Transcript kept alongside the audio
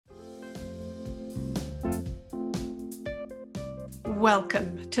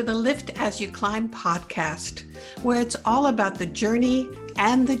Welcome to the Lift As You Climb podcast, where it's all about the journey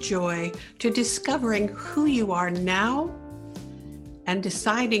and the joy to discovering who you are now and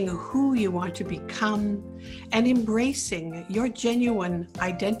deciding who you want to become and embracing your genuine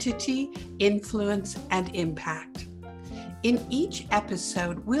identity, influence, and impact. In each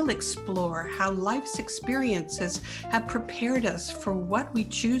episode, we'll explore how life's experiences have prepared us for what we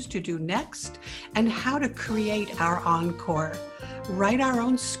choose to do next and how to create our encore, write our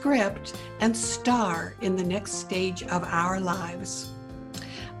own script, and star in the next stage of our lives.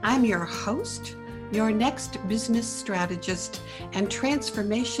 I'm your host, your next business strategist and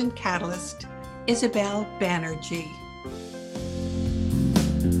transformation catalyst, Isabel Banerjee.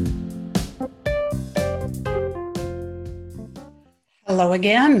 Hello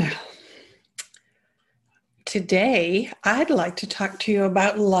again. Today, I'd like to talk to you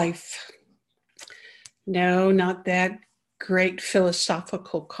about life. No, not that great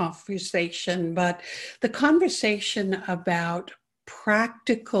philosophical conversation, but the conversation about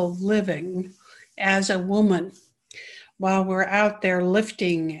practical living as a woman while we're out there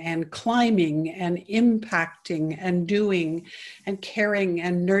lifting and climbing and impacting and doing and caring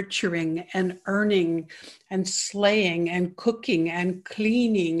and nurturing and earning and slaying and cooking and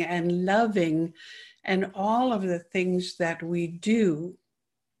cleaning and loving and all of the things that we do.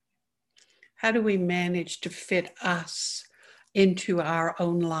 How do we manage to fit us into our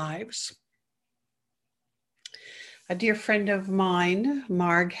own lives? A dear friend of mine,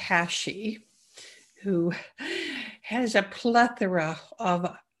 Marg Hashi, who has a plethora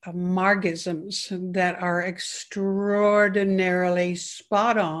of Margisms that are extraordinarily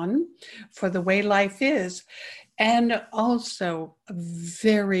spot on for the way life is, and also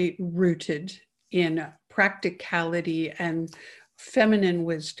very rooted in practicality and feminine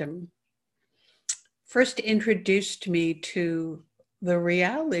wisdom, first introduced me to the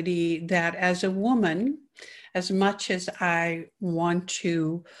reality that as a woman, as much as I want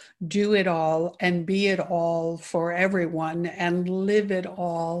to do it all and be it all for everyone and live it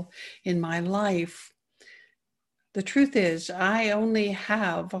all in my life, the truth is I only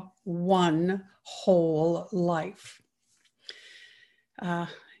have one whole life.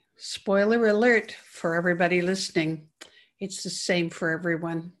 Spoiler alert for everybody listening, it's the same for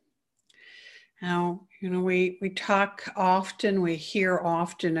everyone. Now, we talk often, we hear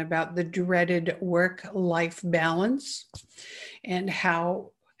often about the dreaded work-life balance and how,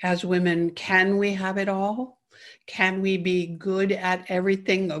 as women, can we have it all? Can we be good at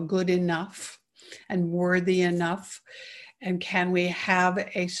everything or good enough and worthy enough? And can we have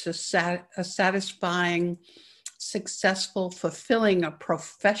a satisfying, successful, fulfilling, a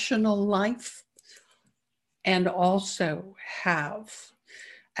professional life and also have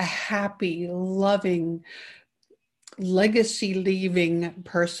a happy, loving, legacy-leaving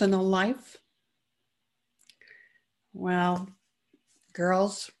personal life? Well,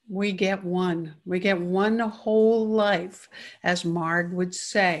 girls, we get one. We get one whole life, as Marg would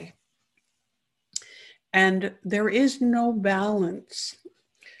say. And there is no balance.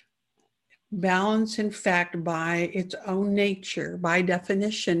 Balance, in fact, by its own nature, by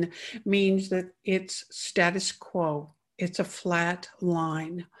definition, means that it's status quo. It's a flat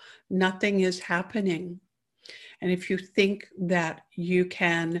line. Nothing is happening. And if you think that you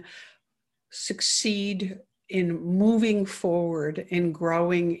can succeed in moving forward, in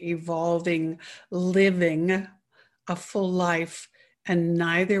growing, evolving, living a full life, and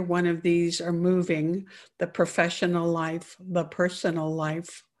neither one of these are moving, the professional life, the personal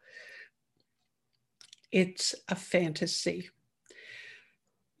life, it's a fantasy.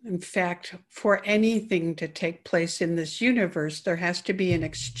 In fact, for anything to take place in this universe, there has to be an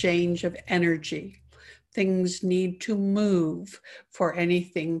exchange of energy. Things need to move for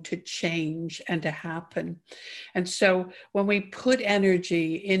anything to change and to happen. And so when we put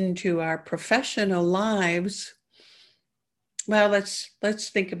energy into our professional lives, well, let's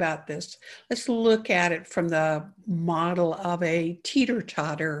think about this. Let's look at it from the model of a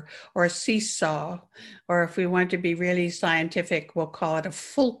teeter-totter or a seesaw, or if we want to be really scientific, we'll call it a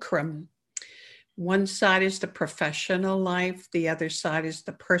fulcrum. One side is the professional life, the other side is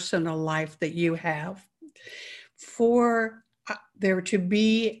the personal life that you have. For there to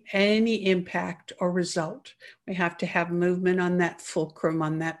be any impact or result, we have to have movement on that fulcrum,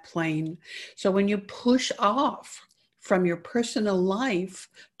 on that plane. So when you push off from your personal life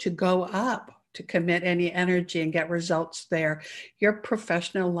to go up, to commit any energy and get results there, your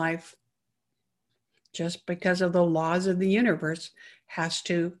professional life, just because of the laws of the universe, has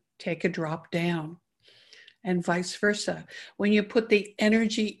to take a drop down. And vice versa. When you put the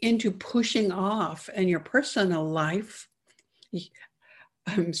energy into pushing off in your personal life,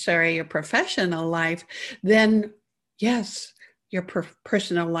 your professional life, then yes, your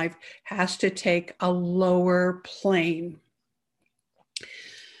personal life has to take a lower plane.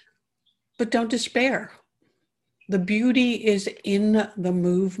 But don't despair. The beauty is in the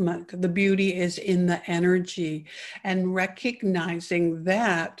movement. The beauty is in the energy, and recognizing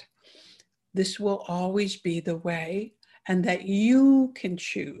that this will always be the way, and that you can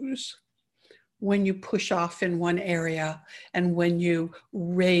choose when you push off in one area and when you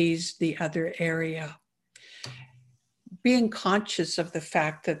raise the other area. Being conscious of the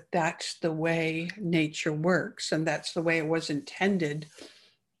fact that that's the way nature works and that's the way it was intended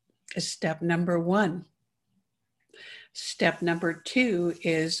is step number one. Step number two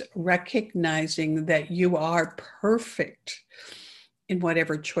is recognizing that you are perfect in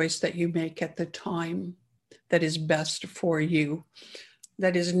whatever choice that you make at the time that is best for you,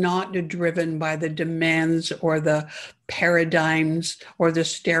 that is not driven by the demands or the paradigms or the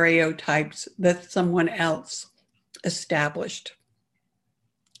stereotypes that someone else established.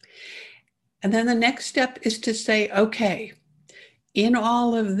 And then the next step is to say, okay, in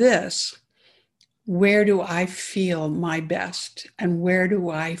all of this, where do I feel my best? And where do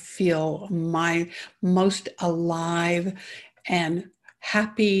I feel my most alive and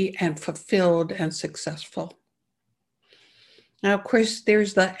happy and fulfilled and successful? Now, of course,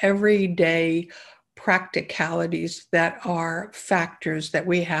 there's the everyday practicalities that are factors that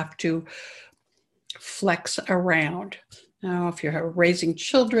we have to flex around. Now, if you're raising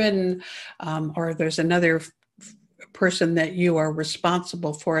children, or there's another person that you are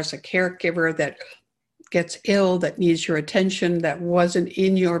responsible for as a caregiver that gets ill, that needs your attention, that wasn't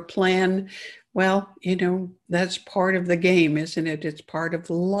in your plan, well, that's part of the game, isn't it? It's part of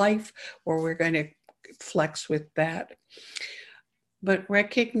life, where we're going to flex with that. But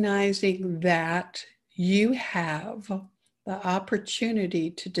recognizing that you have the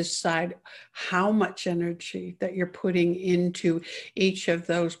opportunity to decide how much energy that you're putting into each of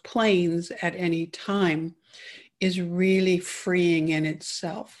those planes at any time is really freeing in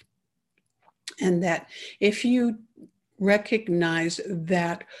itself. And that if you recognize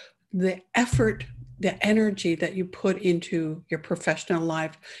that the effort, the energy that you put into your professional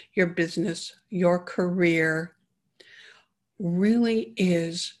life, your business, your career really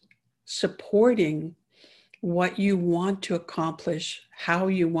is supporting what you want to accomplish, how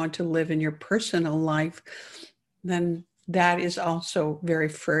you want to live in your personal life, then that is also very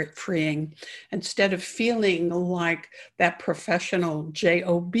freeing. Instead of feeling like that professional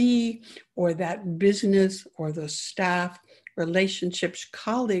job or that business or the staff, relationships,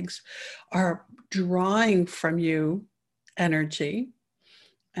 colleagues are drawing from you energy,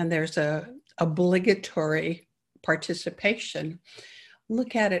 and there's a obligatory participation.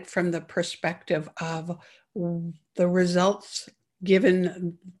 Look at it from the perspective of the results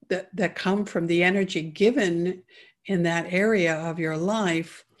given that come from the energy given in that area of your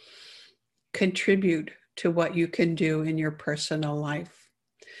life contribute to what you can do in your personal life.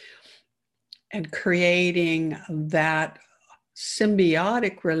 And creating that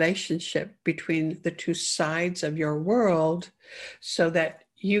symbiotic relationship between the two sides of your world so that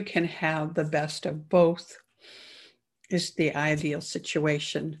you can have the best of both is the ideal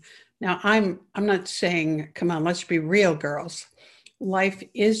situation. Now, I'm not saying, come on, let's be real, girls. Life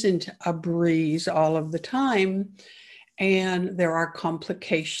isn't a breeze all of the time, and there are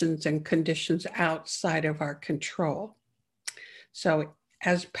complications and conditions outside of our control. So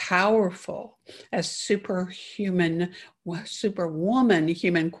as powerful as superwoman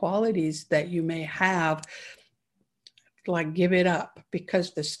human qualities that you may have, like, give it up,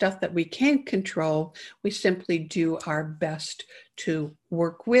 because the stuff that we can't control, we simply do our best to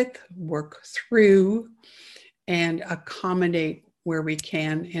work with, work through, and accommodate where we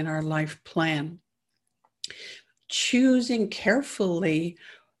can in our life plan. Choosing carefully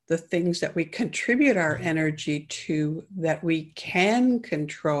the things that we contribute our energy to, that we can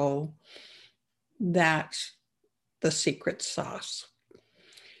control, that's the secret sauce.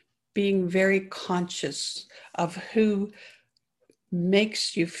 Being very conscious of who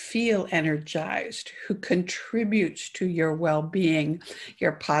makes you feel energized, who contributes to your well-being,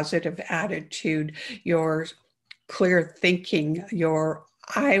 your positive attitude, your clear thinking, your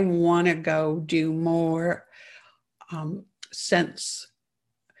I want to go do more sense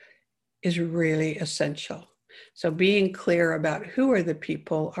is really essential. So being clear about who are the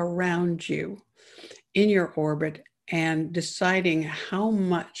people around you in your orbit and deciding how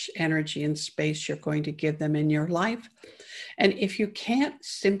much energy and space you're going to give them in your life. And if you can't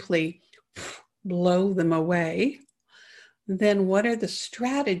simply blow them away, then what are the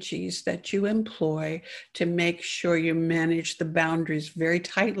strategies that you employ to make sure you manage the boundaries very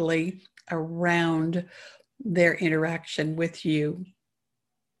tightly around their interaction with you?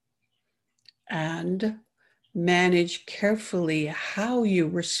 And manage carefully how you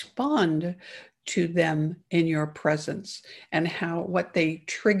respond to them in your presence and what they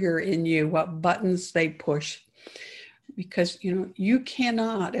trigger in you, what buttons they push. Because you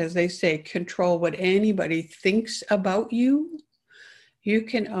cannot, as they say, control what anybody thinks about you. You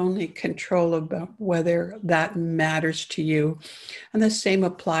can only control about whether that matters to you. And the same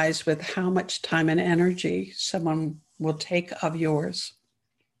applies with how much time and energy someone will take of yours.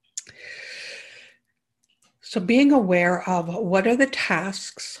 So being aware of what are the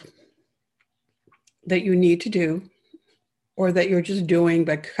tasks that you need to do, or that you're just doing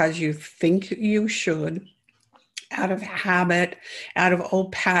because you think you should, out of habit, out of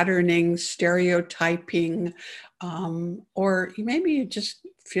old patterning, stereotyping, or maybe you just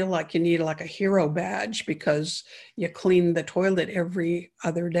feel like you need like a hero badge because you clean the toilet every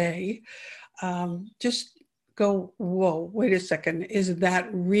other day. Just go, whoa, wait a second. Is that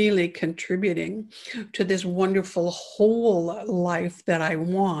really contributing to this wonderful whole life that I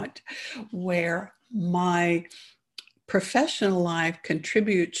want, where my professional life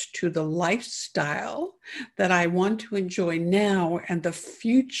contributes to the lifestyle that I want to enjoy now and the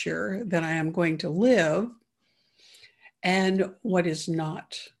future that I am going to live, and what is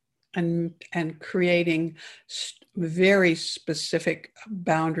not, and creating very specific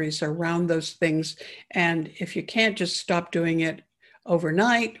boundaries around those things. And if you can't just stop doing it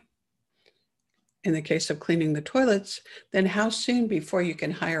overnight, in the case of cleaning the toilets, then how soon before you can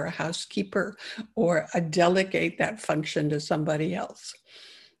hire a housekeeper or delegate that function to somebody else?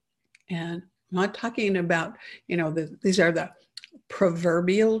 And I'm not talking about, these are the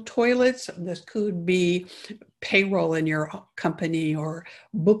proverbial toilets. This could be payroll in your company or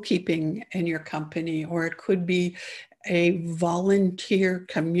bookkeeping in your company, or it could be a volunteer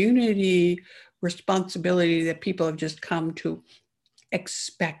community responsibility that people have just come to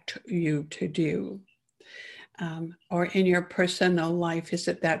expect you to do. Or in your personal life, is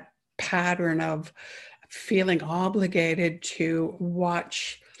it that pattern of feeling obligated to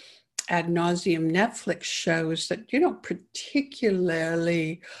watch ad nauseum Netflix shows that you don't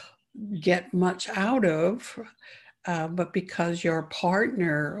particularly get much out of, but because your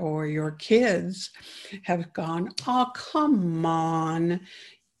partner or your kids have gone, oh, come on,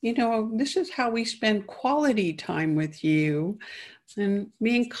 this is how we spend quality time with you. And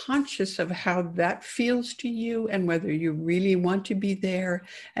being conscious of how that feels to you and whether you really want to be there.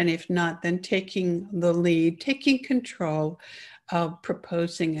 And if not, then taking the lead, taking control of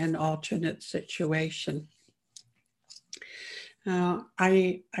proposing an alternate situation.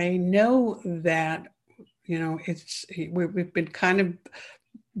 I know that, we've been kind of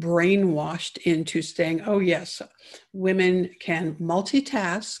brainwashed into saying, oh yes, women can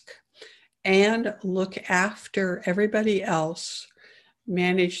multitask and look after everybody else,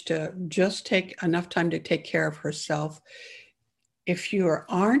 manage to just take enough time to take care of herself. If you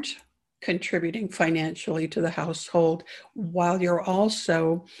aren't contributing financially to the household while you're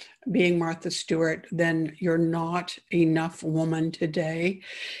also being Martha Stewart, then you're not enough woman today.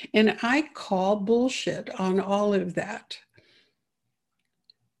 And I call bullshit on all of that,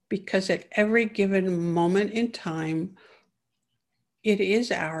 because at every given moment in time, it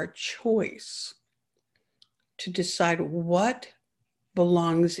is our choice to decide what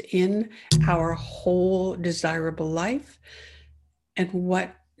belongs in our whole desirable life and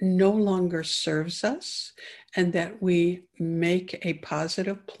what no longer serves us, and that we make a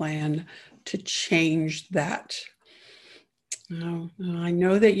positive plan to change that. I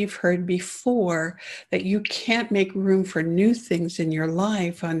know that you've heard before that you can't make room for new things in your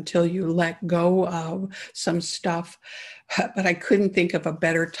life until you let go of some stuff. But I couldn't think of a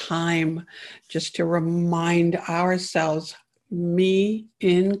better time just to remind ourselves, me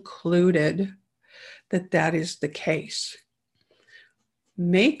included, that is the case.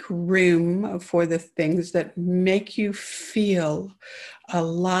 Make room for the things that make you feel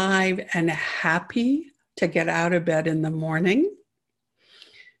alive and happy to get out of bed in the morning,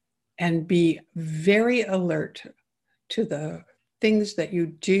 and be very alert to the things that you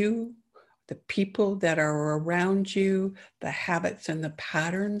do, the people that are around you, the habits and the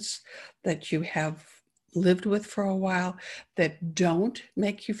patterns that you have lived with for a while that don't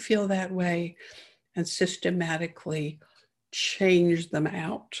make you feel that way, and systematically change them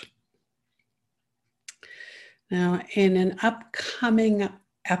out. Now, in an upcoming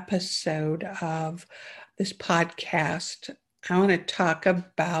episode of this podcast, I want to talk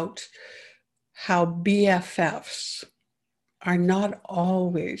about how BFFs are not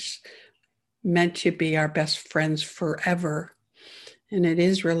always meant to be our best friends forever. And it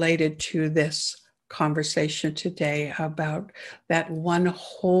is related to this conversation today about that one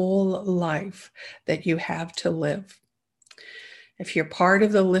whole life that you have to live. If you're part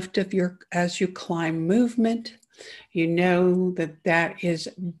of the Lift of Your As You Climb movement, you know that that is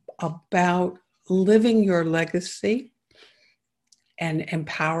about living your legacy and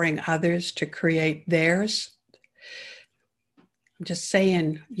empowering others to create theirs. I'm just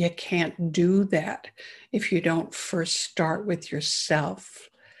saying you can't do that if you don't first start with yourself.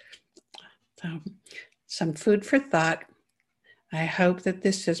 So, some food for thought. I hope that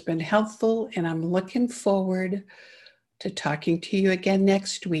this has been helpful, and I'm looking forward to talking to you again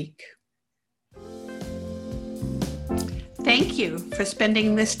next week. Thank you for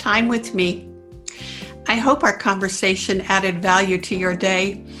spending this time with me. I hope our conversation added value to your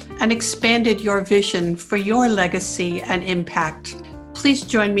day and expanded your vision for your legacy and impact. Please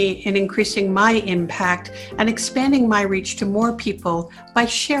join me in increasing my impact and expanding my reach to more people by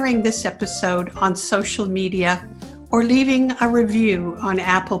sharing this episode on social media or leaving a review on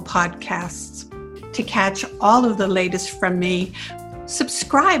Apple Podcasts. To catch all of the latest from me,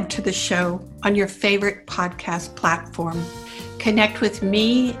 subscribe to the show on your favorite podcast platform. Connect with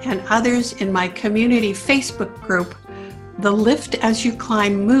me and others in my community Facebook group, the Lift As You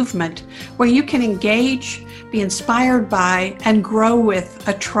Climb movement, where you can engage, be inspired by, and grow with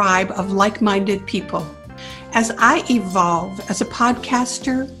a tribe of like-minded people. As I evolve as a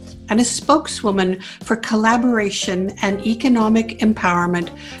podcaster and a spokeswoman for collaboration and economic empowerment,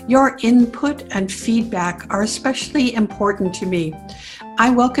 your input and feedback are especially important to me.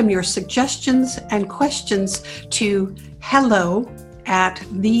 I welcome your suggestions and questions to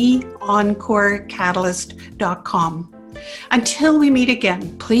hello@theencorecatalyst.com. Until we meet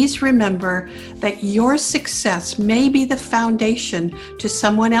again, please remember that your success may be the foundation to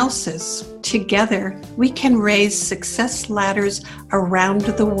someone else's. Together, we can raise success ladders around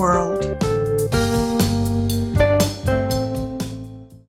the world.